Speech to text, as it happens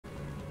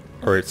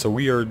Alright, so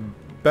we are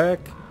back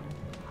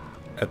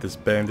at this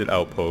bandit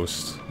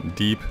outpost,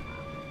 deep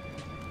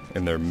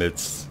in their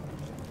midst,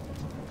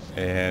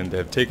 and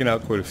have taken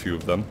out quite a few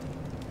of them.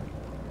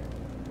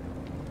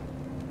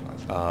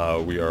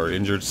 We are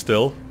injured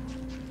still,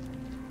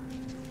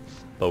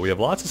 but we have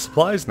lots of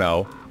supplies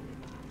now,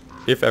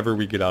 if ever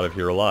we get out of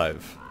here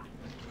alive.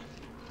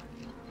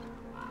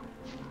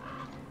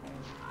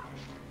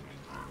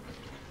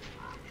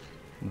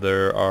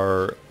 There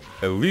are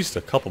at least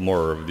a couple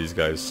more of these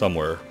guys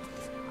somewhere.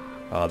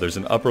 There's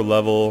an upper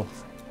level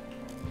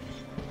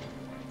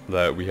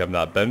that we have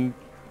not been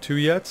to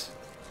yet,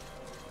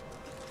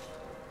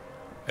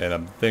 and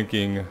I'm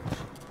thinking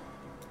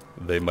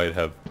they might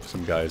have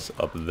some guys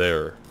up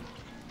there.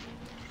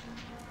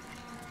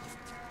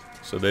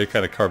 So they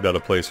kind of carved out a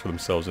place for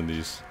themselves in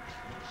these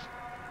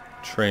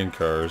train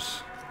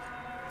cars.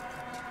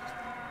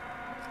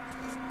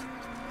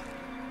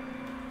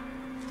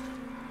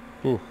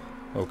 Ooh,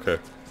 okay.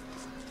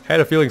 Had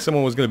a feeling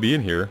someone was going to be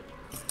in here,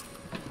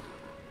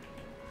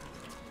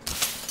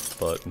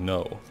 but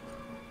no.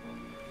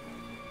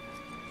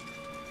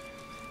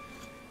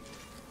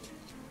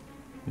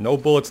 No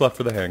bullets left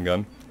for the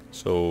handgun,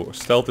 so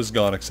stealth is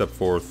gone except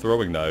for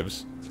throwing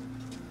knives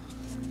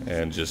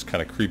and just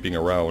kind of creeping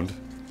around.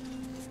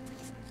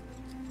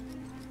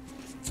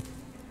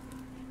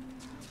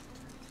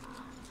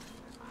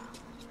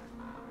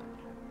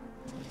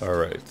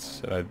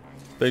 Alright, and I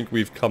think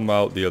we've come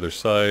out the other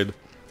side.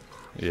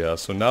 Yeah,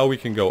 so now we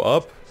can go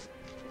up,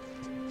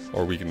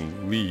 or we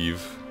can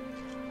leave,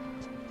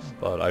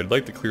 but I'd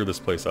like to clear this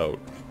place out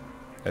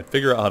and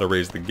figure out how to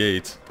raise the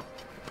gate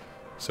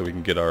so we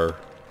can get our...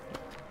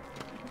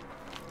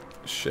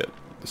 Shit,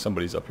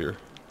 somebody's up here.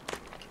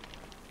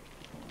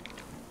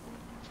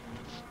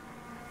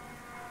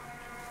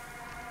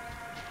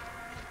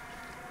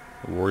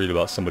 Worried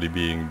about somebody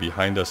being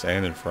behind us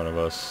and in front of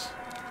us.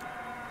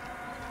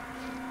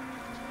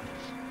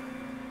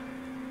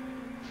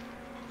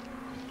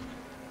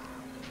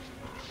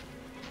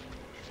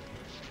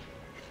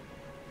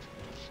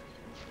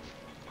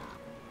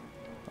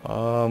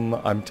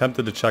 I'm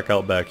tempted to check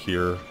out back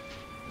here.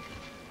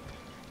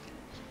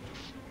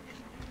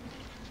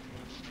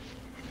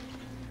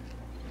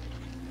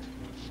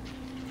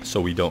 So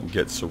we don't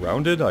get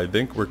surrounded. I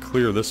think we're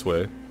clear this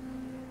way.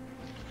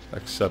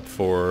 Except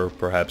for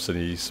perhaps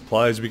any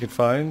supplies we can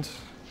find.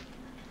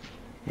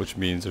 Which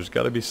means there's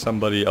got to be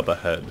somebody up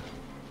ahead.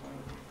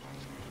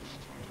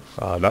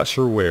 Not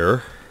sure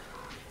where.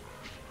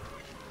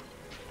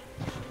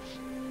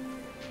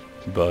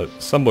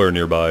 But somewhere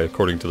nearby,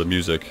 according to the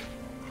music.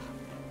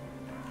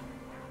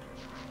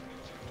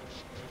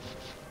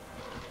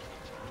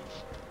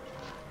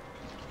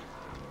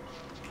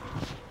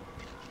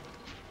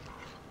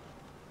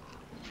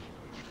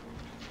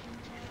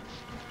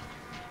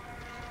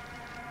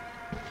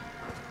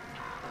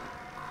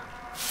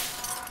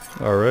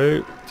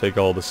 Alright, take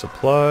all the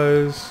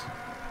supplies.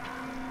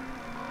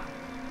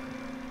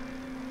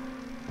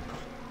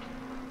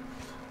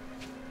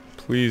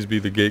 Please be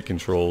the gate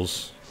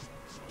controls.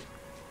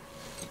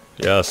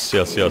 Yes,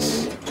 yes,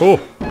 yes. Oh!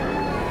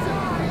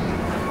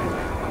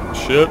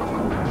 Shit.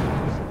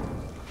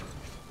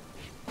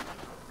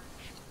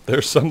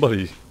 There's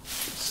somebody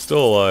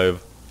still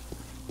alive.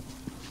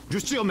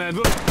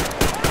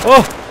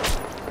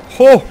 Oh!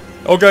 Oh!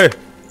 Okay.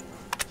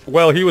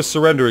 Well, he was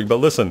surrendering, but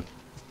listen.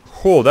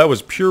 Oh, that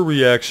was pure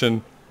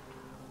reaction.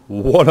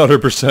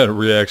 100%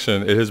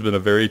 reaction. It has been a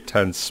very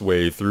tense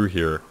way through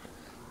here.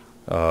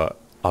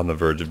 On the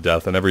verge of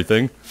death and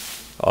everything.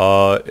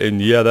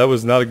 And yeah, that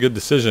was not a good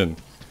decision.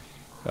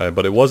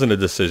 But it wasn't a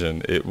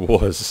decision. It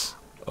was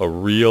a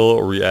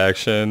real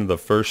reaction. The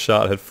first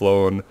shot had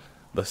flown.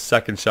 The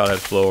second shot had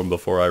flown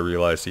before I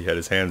realized he had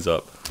his hands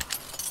up.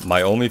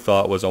 My only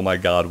thought was, oh my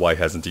god, why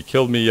hasn't he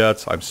killed me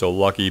yet? I'm so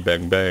lucky,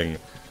 bang bang.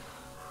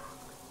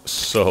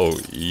 So,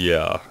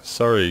 yeah.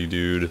 Sorry,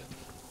 dude.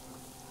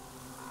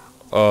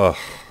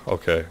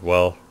 Okay,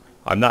 well,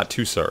 I'm not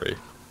too sorry.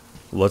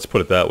 Let's put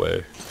it that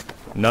way.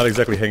 Not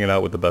exactly hanging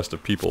out with the best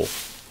of people.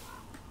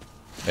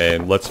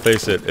 And let's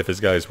face it, if his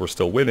guys were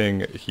still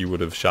winning, he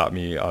would have shot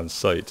me on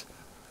sight.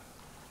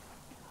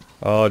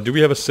 Do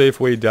we have a safe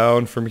way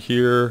down from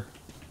here?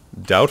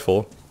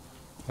 Doubtful.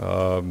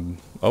 Oh,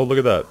 look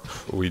at that.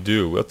 We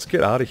do. Let's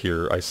get out of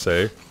here, I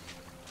say.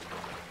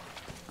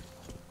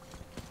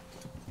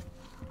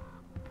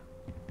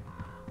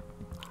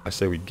 I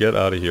say we get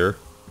out of here.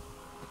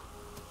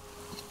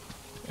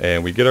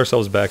 And we get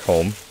ourselves back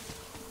home.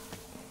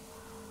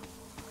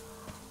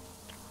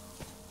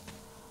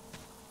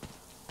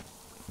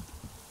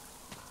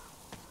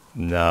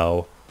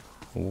 Now,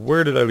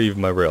 where did I leave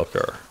my rail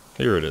car?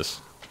 Here it is.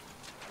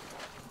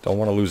 Don't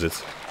want to lose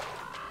it.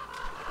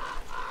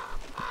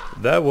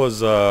 That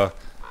was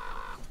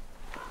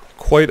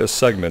quite a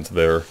segment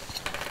there.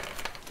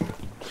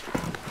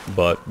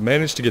 But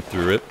managed to get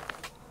through it.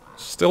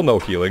 Still no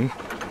healing.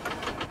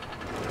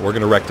 We're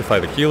going to rectify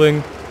the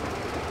healing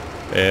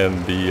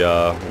and the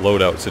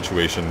loadout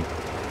situation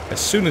as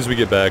soon as we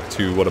get back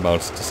to what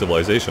amounts to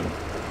civilization.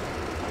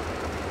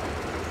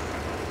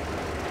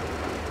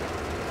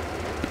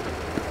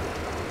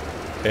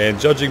 And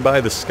judging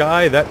by the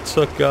sky, that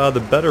took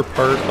the better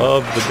part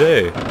of the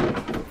day.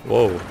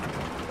 Whoa.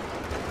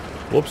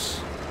 Whoops.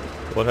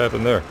 What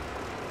happened there?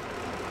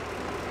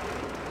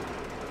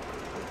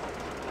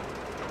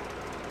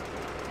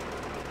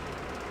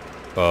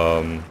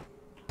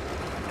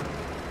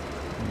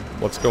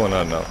 What's going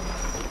on now?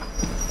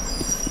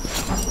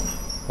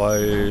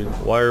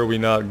 Why are we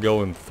not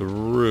going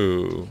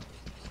through?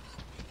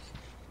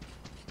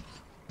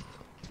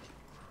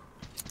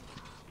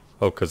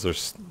 Oh, because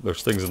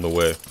there's things in the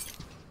way.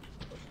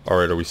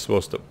 Alright, are we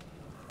supposed to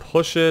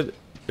push it?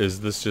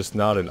 Is this just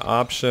not an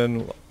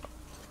option?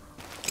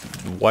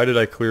 Why did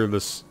I clear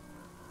this?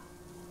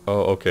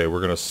 Oh, okay,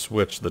 we're gonna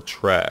switch the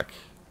track.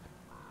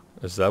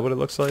 Is that what it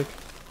looks like?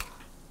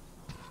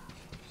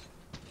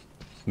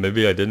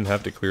 Maybe I didn't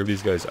have to clear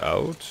these guys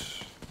out?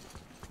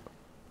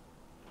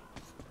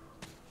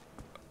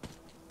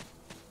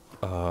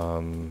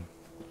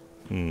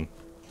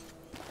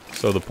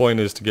 So the point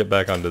is to get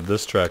back onto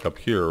this track up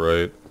here,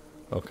 right?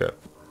 Okay.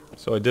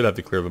 So I did have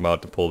to clear them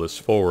out to pull this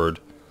forward.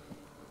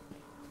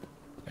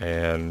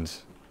 And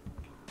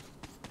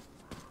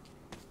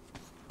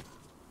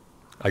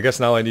I guess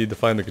now I need to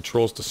find the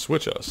controls to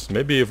switch us.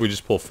 Maybe if we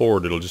just pull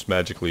forward, it'll just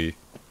magically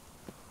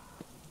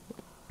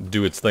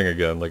do its thing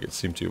again like it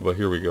seemed to. But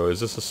here we go. Is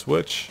this a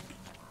switch?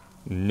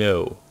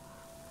 No.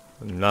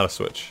 Not a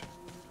switch.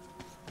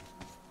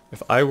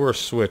 If I were a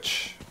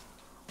switch,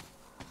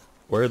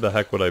 where the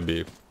heck would I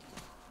be?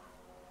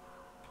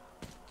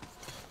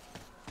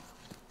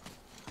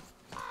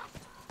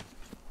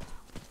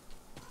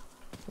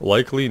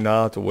 Likely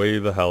not way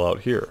the hell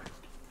out here.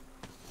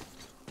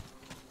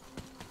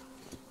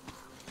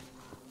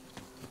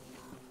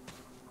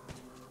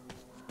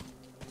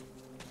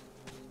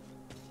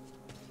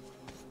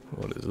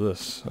 What is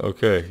this?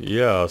 Okay,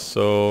 yeah,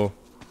 so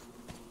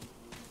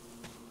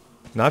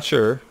not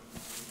sure.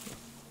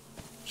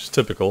 Just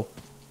typical.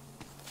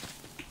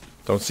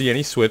 Don't see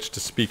any switch to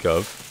speak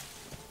of.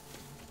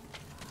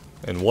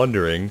 And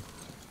wondering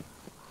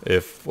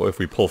if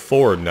we pull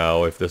forward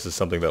now, if this is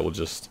something that will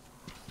just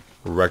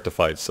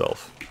rectify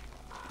itself.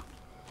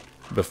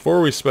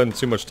 Before we spend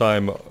too much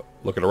time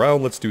looking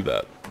around, let's do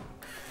that.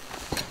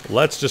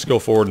 Let's just go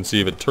forward and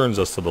see if it turns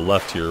us to the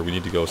left here. We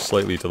need to go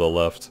slightly to the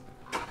left.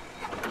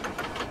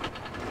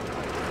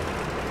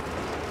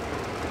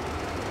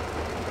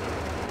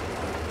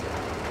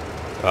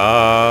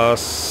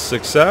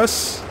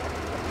 Success?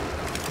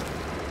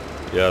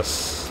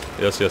 Yes.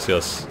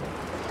 Yes.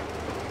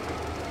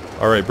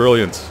 Alright,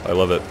 brilliant. I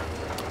love it.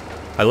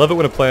 I love it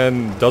when a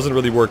plan doesn't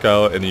really work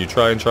out and then you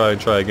try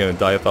again and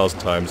die 1,000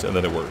 times and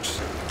then it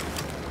works.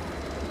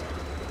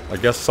 I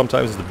guess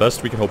sometimes it's the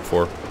best we can hope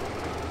for.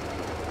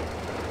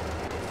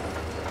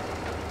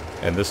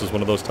 And this is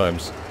one of those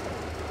times.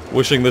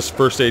 Wishing this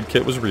first aid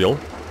kit was real.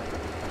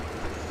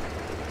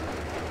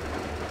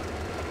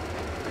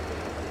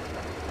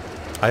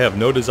 I have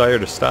no desire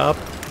to stop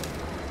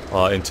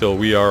until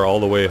we are all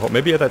the way home.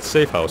 Maybe at that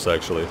safe house,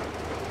 actually.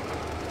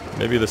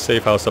 Maybe the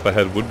safe house up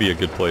ahead would be a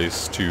good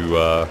place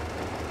to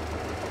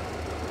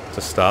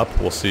stop.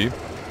 We'll see.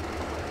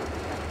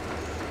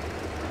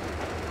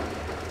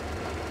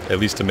 At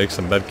least to make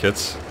some med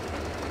kits.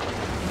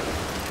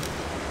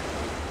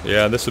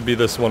 Yeah, this would be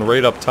this one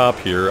right up top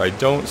here. I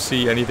don't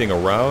see anything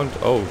around.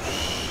 Oh,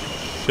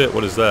 shit,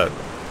 what is that?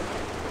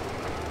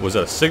 Was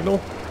that a signal?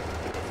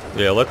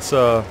 Yeah, let's,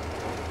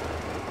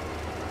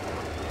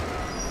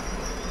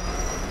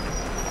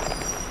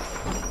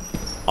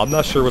 I'm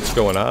not sure what's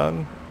going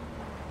on,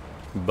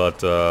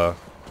 but,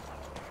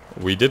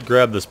 we did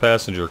grab this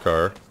passenger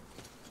car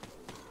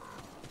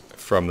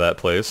from that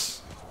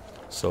place,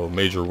 so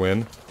major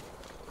win.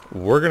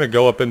 We're gonna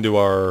go up into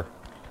our...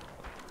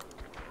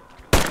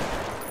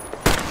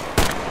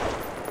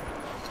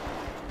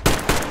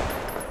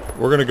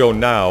 We're gonna go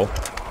now.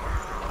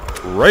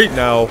 Right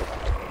now.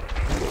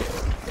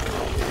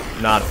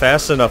 Not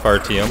fast enough,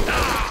 RTM.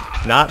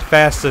 Not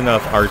fast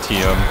enough,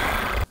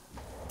 RTM.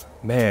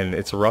 Man,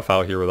 it's rough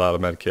out here without a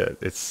med kit.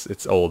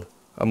 It's old.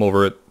 I'm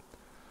over it.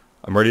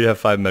 I'm ready to have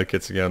 5 med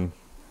kits again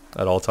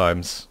at all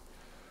times.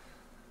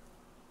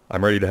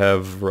 I'm ready to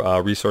have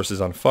resources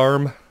on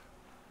farm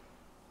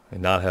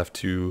and not have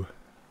to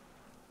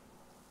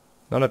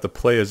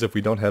play as if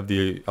we don't have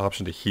the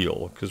option to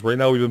heal. Because right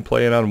now we've been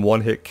playing on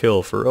one-hit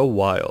kill for a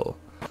while.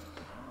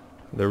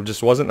 There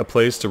just wasn't a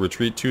place to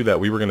retreat to that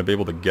we were going to be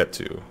able to get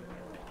to.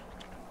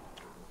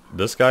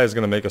 This guy is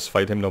going to make us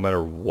fight him no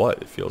matter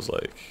what, it feels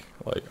like.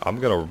 Like, I'm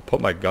going to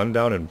put my gun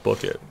down and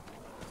book it.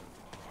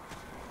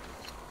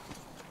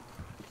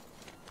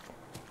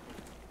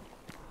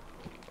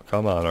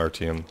 Come on,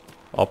 RTM.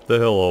 Up the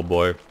hill, old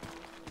boy.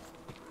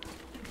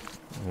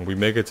 We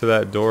make it to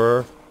that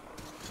door,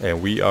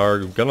 and we are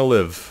gonna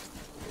live.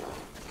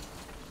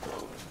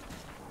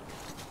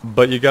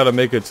 But you gotta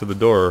make it to the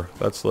door.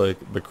 That's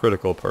like the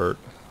critical part.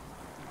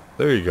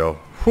 There you go.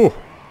 Whew.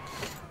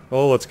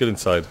 Oh, let's get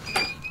inside.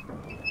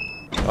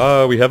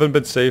 We haven't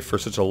been safe for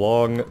such a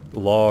long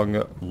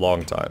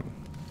time.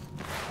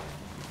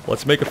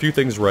 Let's make a few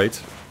things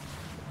right.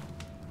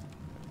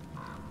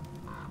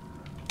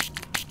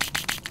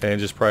 and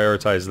just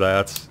prioritize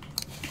that.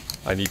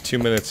 I need 2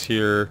 minutes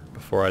here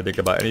before I think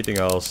about anything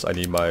else. I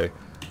need my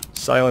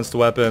silenced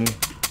weapon,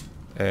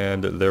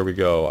 and there we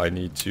go. I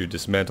need to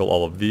dismantle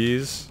all of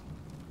these.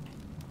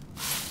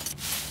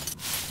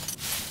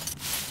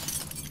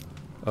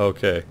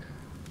 Okay,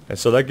 and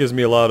so that gives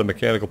me a lot of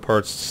mechanical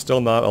parts, still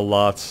not a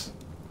lot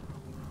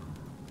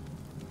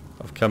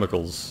of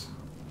chemicals.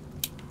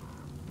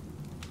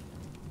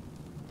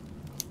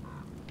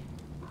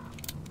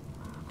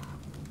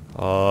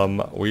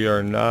 We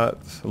are not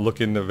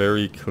looking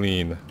very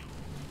clean.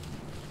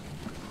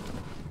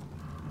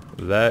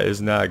 That is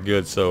not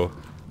good, so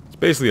it's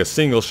basically a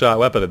single shot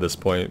weapon at this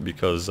point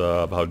because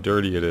of how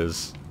dirty it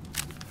is.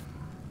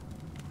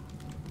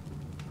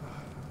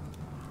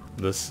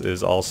 This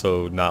is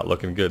also not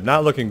looking good.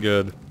 Not looking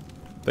good.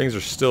 Things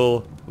are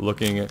still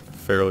looking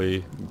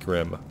fairly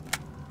grim.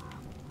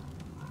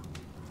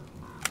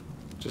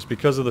 Just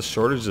because of the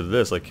shortage of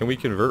this. Like, can we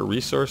convert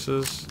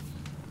resources?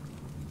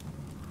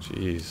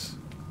 Jeez.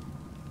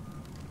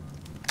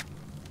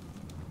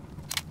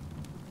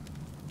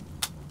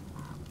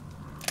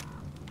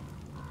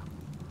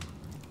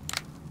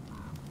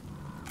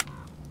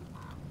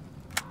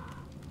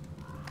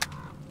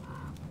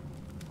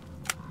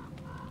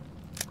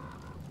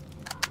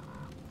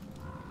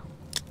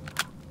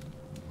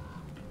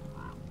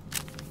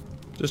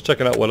 Just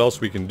checking out what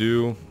else we can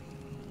do.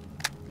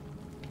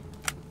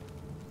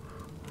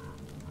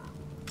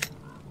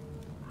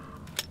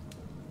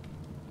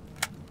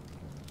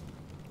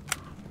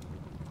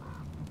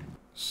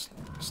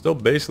 Still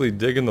basically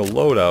digging the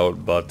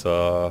loadout, but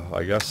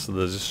I guess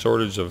there's a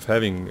shortage of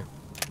having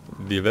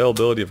the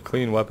availability of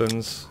clean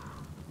weapons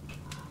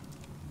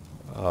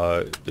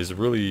is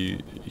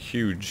really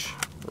huge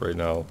right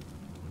now.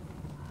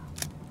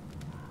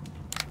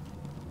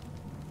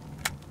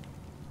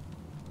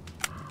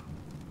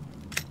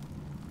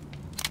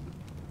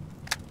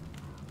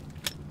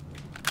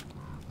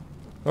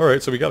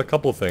 Alright, so we got a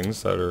couple of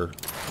things that are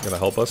going to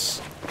help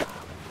us.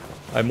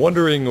 I'm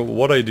wondering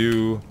what I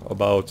do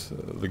about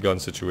the gun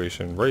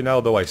situation. Right now,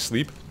 though, I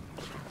sleep.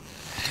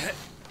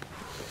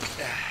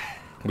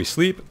 We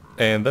sleep,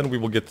 and then we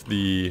will get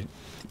the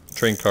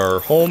train car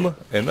home,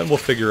 and then we'll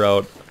figure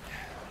out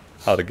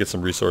how to get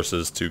some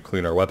resources to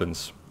clean our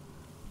weapons.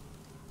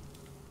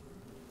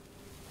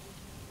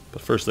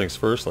 But first things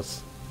first,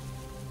 let's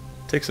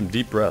take some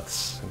deep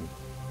breaths and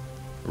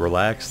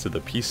relax to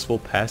the peaceful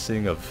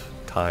passing of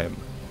time.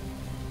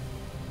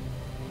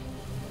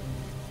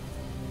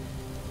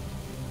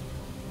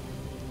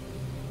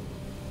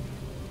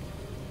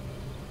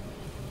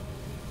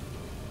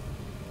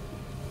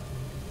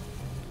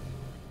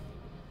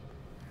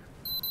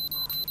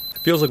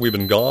 Feels like we've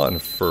been gone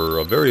for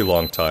a very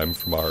long time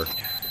from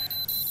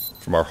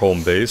our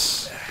home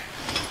base.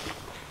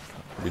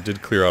 We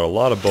did clear out a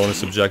lot of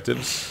bonus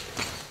objectives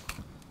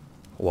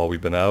while we've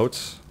been out.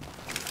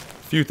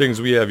 A few things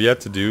we have yet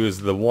to do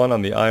is the one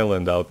on the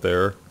island out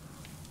there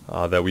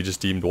that we just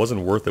deemed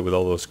wasn't worth it with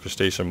all those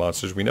crustacean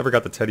monsters. We never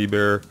got the teddy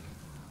bear,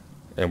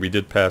 and we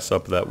did pass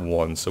up that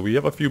one. So we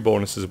have a few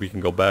bonuses we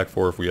can go back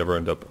for if we ever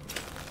end up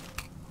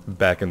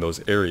back in those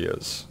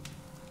areas.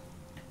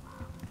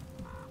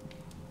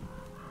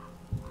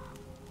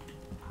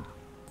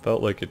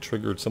 Felt like it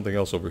triggered something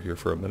else over here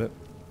for a minute.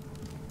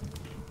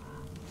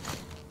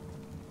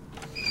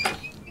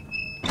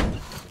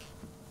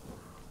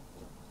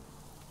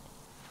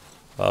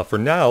 For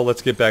now,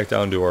 let's get back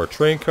down to our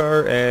train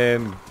car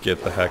and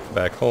get the heck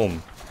back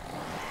home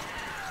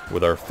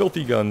with our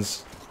filthy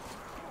guns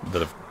that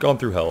have gone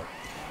through hell.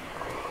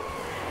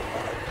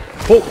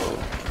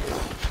 Oh!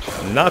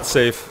 Not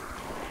safe.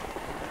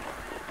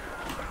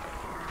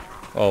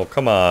 Oh,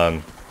 come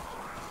on.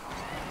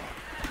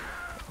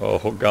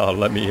 Oh god,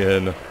 let me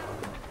in.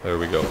 There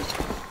we go.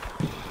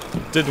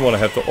 Didn't want to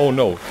have to... Oh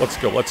no, let's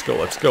go, let's go,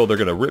 let's go. They're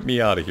going to rip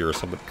me out of here or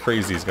something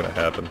crazy is going to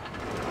happen.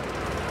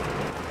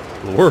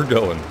 We're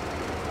going.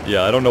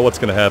 Yeah, I don't know what's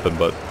going to happen,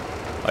 but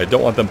I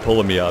don't want them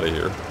pulling me out of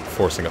here,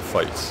 forcing a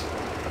fight.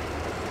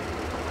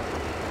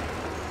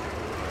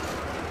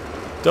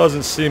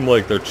 Doesn't seem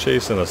like they're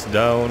chasing us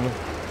down.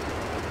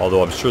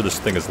 Although I'm sure this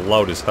thing is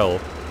loud as hell.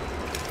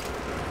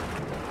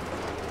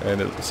 And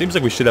it seems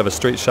like we should have a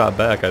straight shot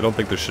back. I don't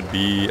think there should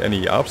be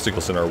any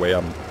obstacles in our way.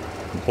 I'm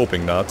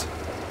hoping not.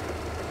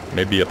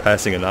 Maybe a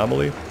passing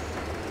anomaly?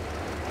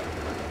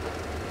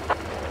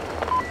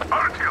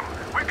 Artyom,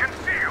 we can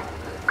see you.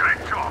 Great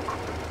job.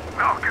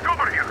 Now get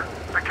over here.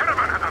 The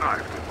caravan has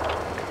arrived.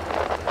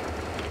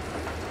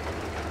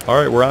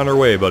 Alright, we're on our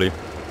way, buddy.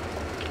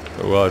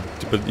 But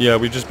yeah,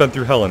 we've just been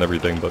through hell and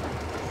everything, but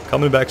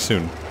coming back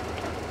soon.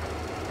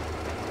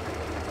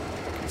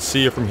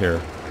 See you from here.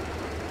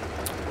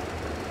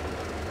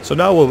 So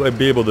now we'll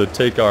be able to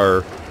take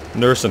our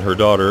nurse and her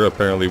daughter.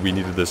 Apparently we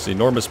needed this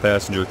enormous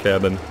passenger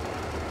cabin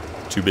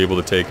to be able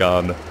to take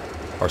on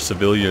our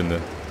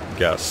civilian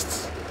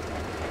guests.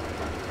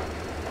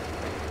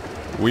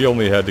 We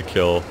only had to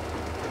kill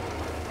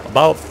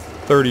about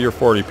 30 or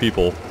 40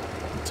 people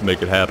to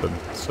make it happen.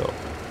 So,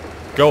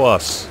 go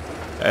us.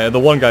 And the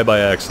one guy by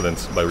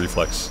accident, by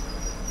reflex.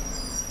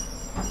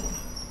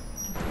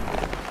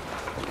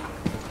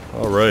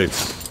 Alright.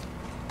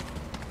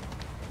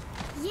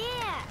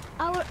 Yeah,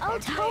 our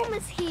old home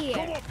is Come here.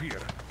 up here.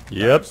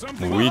 Yep,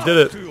 Something we to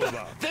did talk to it. you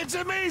about. That's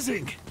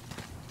amazing.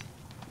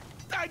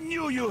 I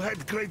knew you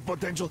had great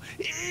potential,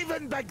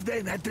 even back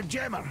then at the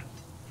Jammer.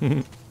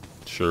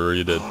 Sure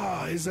you did.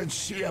 Ah, isn't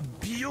she a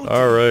beauty?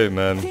 Alright,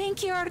 man.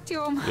 Thank you,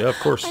 Artyom. Yeah, of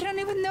course. I don't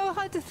even know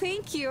how to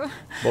thank you.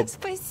 Well-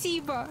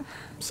 Спасибо.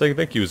 Saying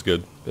thank you is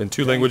good. In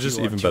two languages,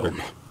 even better.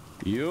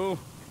 You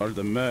are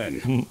the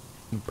man.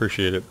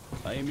 Appreciate it.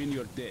 I am in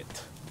your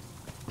debt.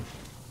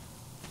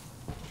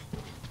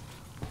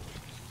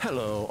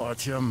 Hello,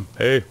 Artyom.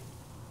 Hey.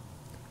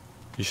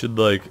 You should,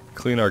 like,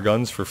 clean our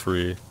guns for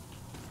free.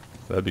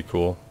 That'd be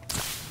cool.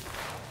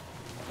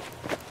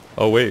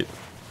 Oh, wait.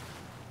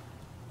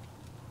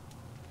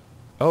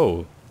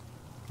 Oh.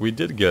 We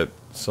did get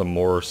some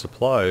more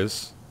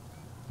supplies.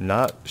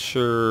 Not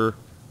sure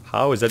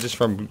how. Is that just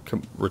from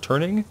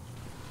returning?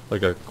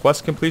 Like a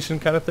quest completion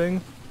kind of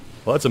thing?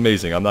 Well, that's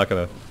amazing. I'm not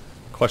going to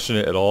question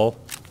it at all.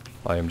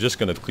 I am just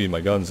going to clean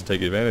my guns and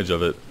take advantage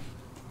of it.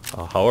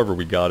 However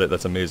we got it,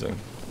 that's amazing.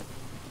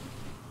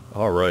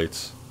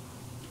 Alright.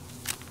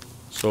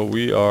 So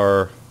we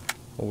are...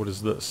 Oh, what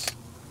is this?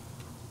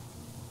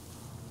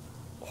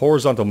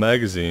 Horizontal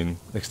magazine.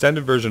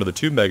 Extended version of the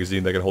tube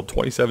magazine that can hold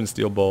 27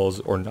 steel balls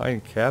or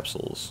 9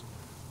 capsules.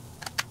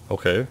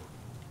 Okay.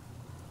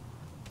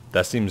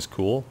 That seems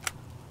cool.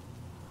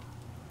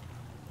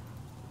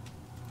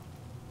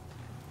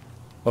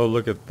 Oh,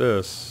 look at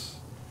this.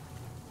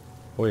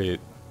 Wait.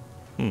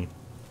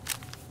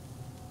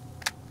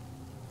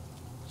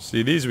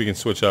 See, these we can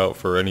switch out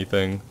for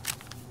anything.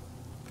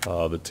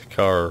 The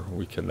Takar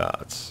we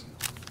cannot.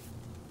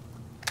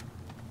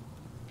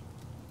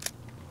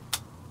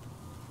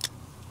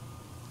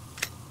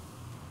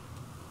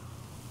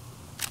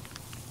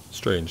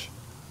 Strange.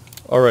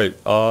 Alright,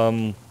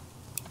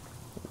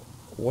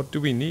 what do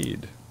we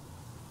need?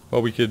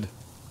 Well, we could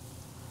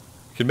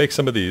make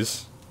some of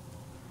these.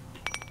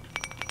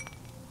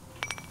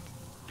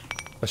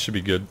 That should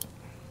be good.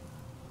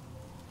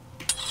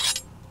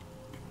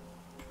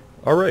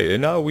 Alright,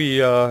 and now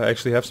we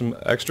actually have some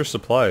extra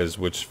supplies,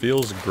 which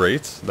feels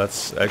great.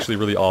 That's actually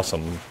really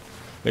awesome.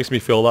 Makes me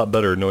feel a lot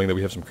better knowing that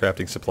we have some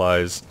crafting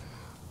supplies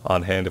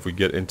on hand if we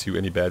get into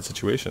any bad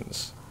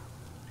situations.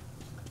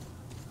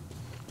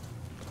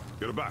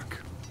 You're back.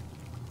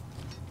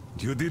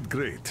 You did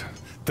great.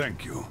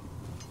 Thank you.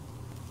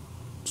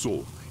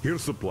 So,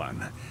 here's the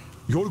plan.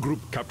 Your group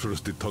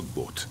captures the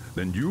tugboat.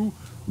 Then you,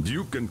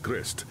 Duke, and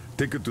Crest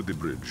take it to the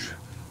bridge.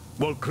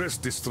 While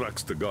Crest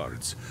distracts the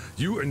guards,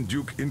 you and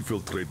Duke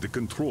infiltrate the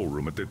control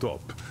room at the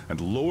top and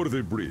lower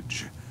the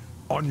bridge.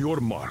 On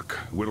your mark,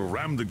 we'll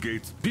ram the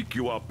gates, pick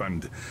you up,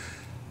 and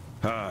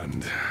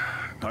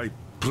I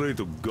pray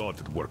to God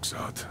it works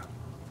out.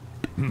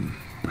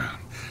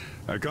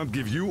 I can't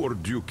give you or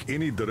Duke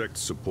any direct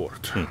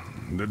support.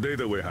 The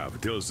data we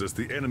have tells us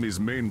the enemy's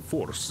main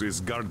force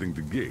is guarding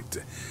the gate.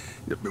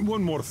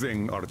 One more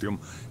thing, Artyom.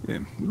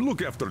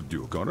 Look after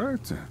Duke, all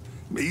right?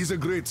 He's a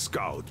great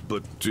scout,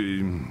 but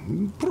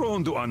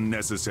prone to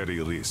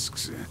unnecessary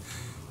risks.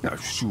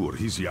 Sure,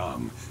 he's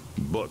young,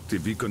 but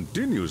if he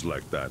continues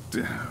like that,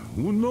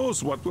 who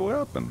knows what will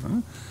happen,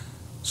 huh?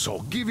 So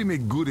give him a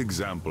good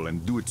example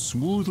and do it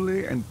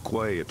smoothly and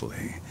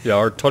quietly. Yeah,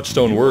 our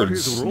touchstone You are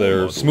his words role there,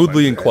 model,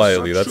 smoothly and as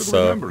quietly. such That's should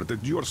remember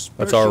that you're that's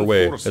our special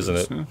way, forces,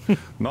 isn't it?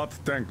 Not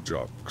tank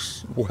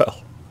jocks.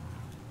 Well,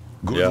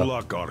 Good Yeah.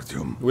 luck,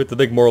 Artyom. we have to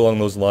think more along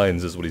those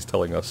lines is what he's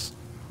telling us.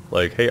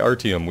 Like, hey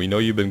Artyom, we know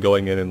you've been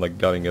going in and like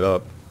gunning it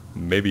up.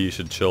 Maybe you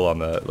should chill on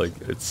that. Like,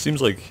 it seems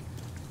like...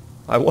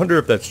 I wonder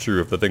if that's true,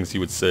 if the things he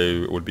would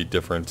say would be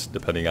different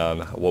depending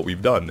on what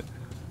we've done.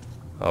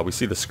 We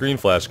see the screen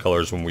flash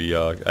colors when we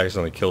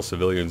accidentally kill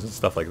civilians and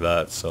stuff like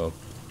that, so...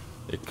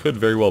 It could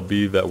very well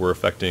be that we're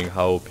affecting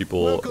how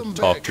people Welcome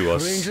talk back, to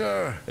us,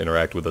 Ranger.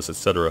 interact with us,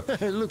 etc.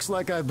 It looks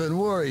like I've been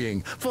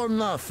worrying for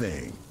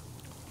nothing.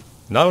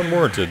 Not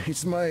unwarranted.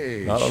 It's my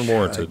age, Not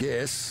unwarranted. I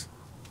guess.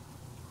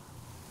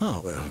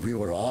 Oh, well, we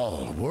were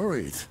all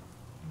worried.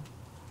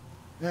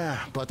 Yeah,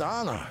 but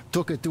Anna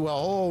took it to a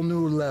whole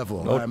new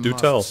level, Oh, I do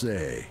must tell.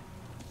 say.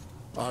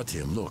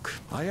 Artyom, look,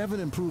 I have an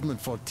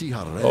improvement for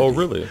Tihar ready. Oh,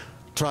 really?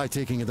 Try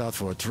taking it out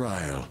for a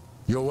trial.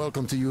 You're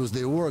welcome to use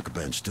the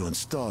workbench to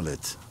install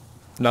it.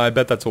 No, I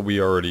bet that's what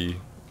we already...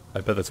 I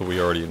bet that's what we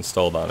already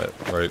installed on it,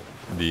 right?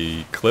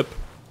 The clip?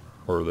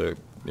 Or the...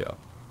 yeah.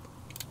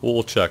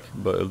 We'll check,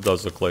 but it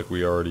does look like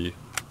we already...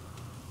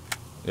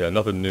 Yeah,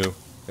 nothing new.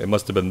 It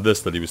must have been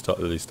this that he's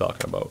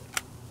talking about.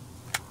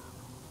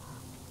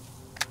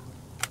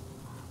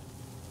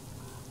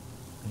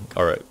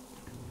 Alright.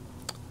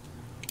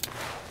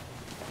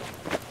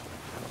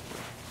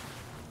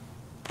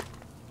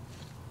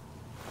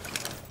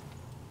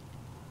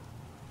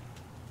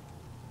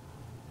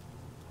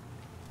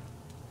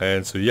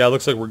 And so yeah, it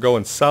looks like we're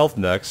going south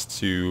next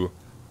to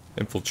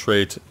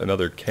infiltrate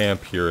another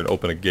camp here and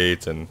open a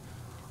gate, and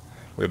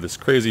we have this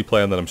crazy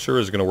plan that I'm sure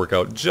is going to work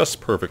out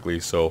just perfectly,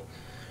 so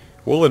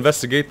we'll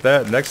investigate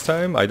that next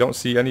time. I don't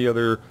see any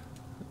other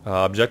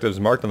Objectives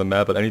marked on the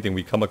map, but anything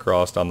we come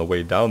across on the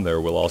way down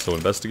there we'll also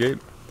investigate.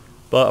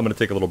 But I'm going to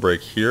take a little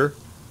break here.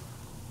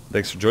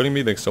 Thanks for joining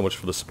me. Thanks so much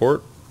for the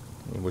support.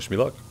 And wish me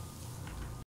luck.